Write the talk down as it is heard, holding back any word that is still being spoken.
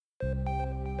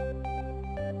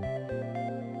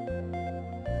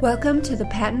Welcome to the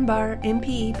Patent Bar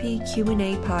MPEP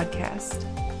Q&A podcast.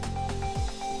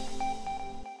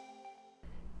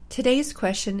 Today's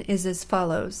question is as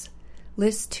follows.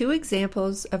 List two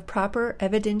examples of proper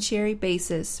evidentiary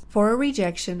basis for a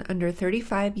rejection under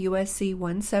 35 U.S.C.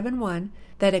 171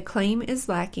 that a claim is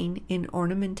lacking in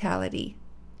ornamentality.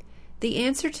 The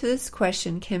answer to this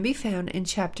question can be found in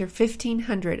Chapter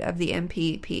 1500 of the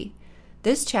MPEP.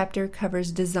 This chapter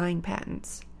covers design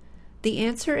patents. The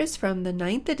answer is from the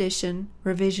 9th edition,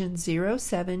 revision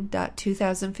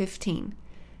 07.2015.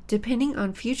 Depending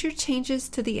on future changes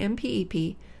to the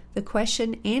MPEP, the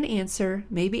question and answer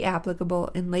may be applicable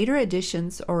in later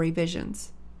editions or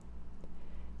revisions.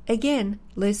 Again,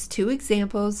 list two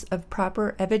examples of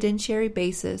proper evidentiary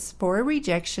basis for a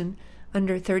rejection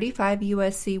under 35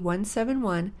 U.S.C.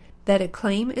 171 that a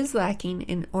claim is lacking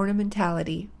in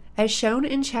ornamentality. As shown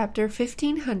in Chapter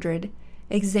 1500,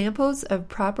 examples of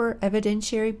proper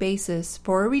evidentiary basis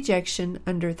for a rejection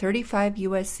under 35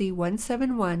 U.S.C.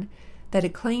 171 that a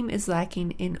claim is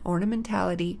lacking in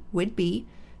ornamentality would be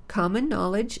common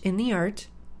knowledge in the art,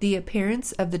 the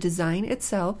appearance of the design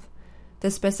itself, the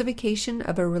specification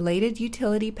of a related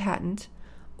utility patent,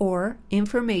 or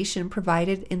information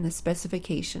provided in the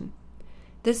specification.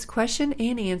 This question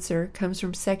and answer comes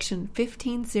from Section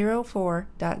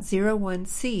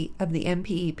 1504.01c of the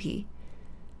MPEP.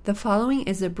 The following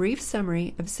is a brief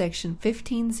summary of Section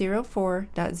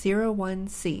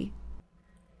 1504.01c.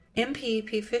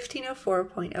 MPEP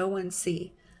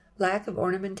 1504.01c, Lack of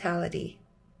Ornamentality.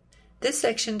 This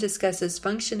section discusses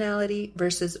functionality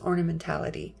versus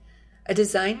ornamentality. A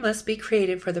design must be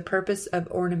created for the purpose of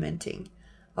ornamenting.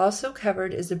 Also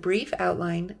covered is a brief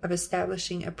outline of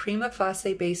establishing a prima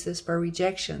facie basis for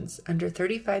rejections under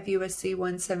 35 U.S.C.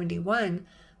 171,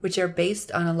 which are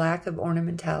based on a lack of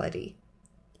ornamentality.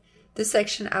 This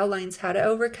section outlines how to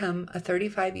overcome a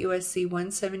 35 U.S.C.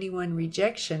 171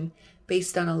 rejection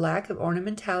based on a lack of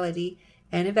ornamentality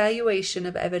and evaluation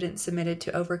of evidence submitted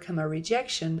to overcome a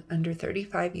rejection under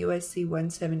 35 U.S.C.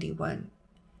 171.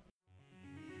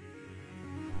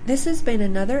 This has been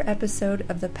another episode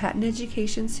of the Patent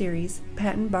Education Series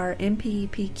Patent Bar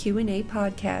MPEP Q&A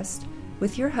podcast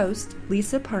with your host,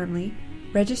 Lisa Parmley,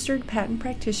 Registered Patent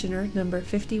Practitioner number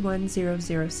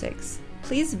 51006.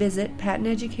 Please visit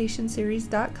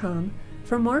patenteducationseries.com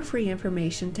for more free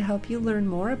information to help you learn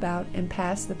more about and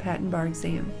pass the Patent Bar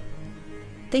exam.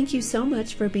 Thank you so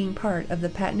much for being part of the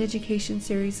Patent Education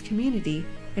Series community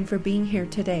and for being here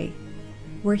today.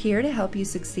 We're here to help you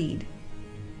succeed.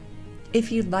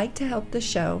 If you'd like to help the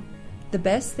show, the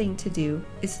best thing to do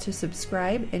is to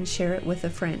subscribe and share it with a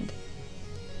friend.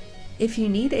 If you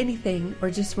need anything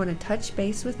or just want to touch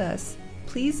base with us,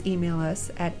 please email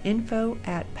us at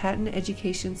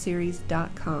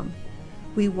info@patenteducationseries.com.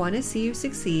 We want to see you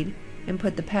succeed and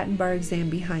put the Patent Bar exam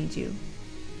behind you.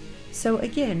 So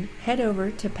again, head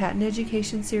over to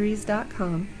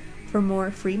patenteducationseries.com for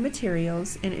more free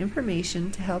materials and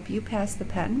information to help you pass the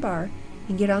Patent Bar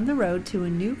and get on the road to a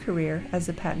new career as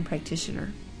a patent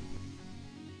practitioner.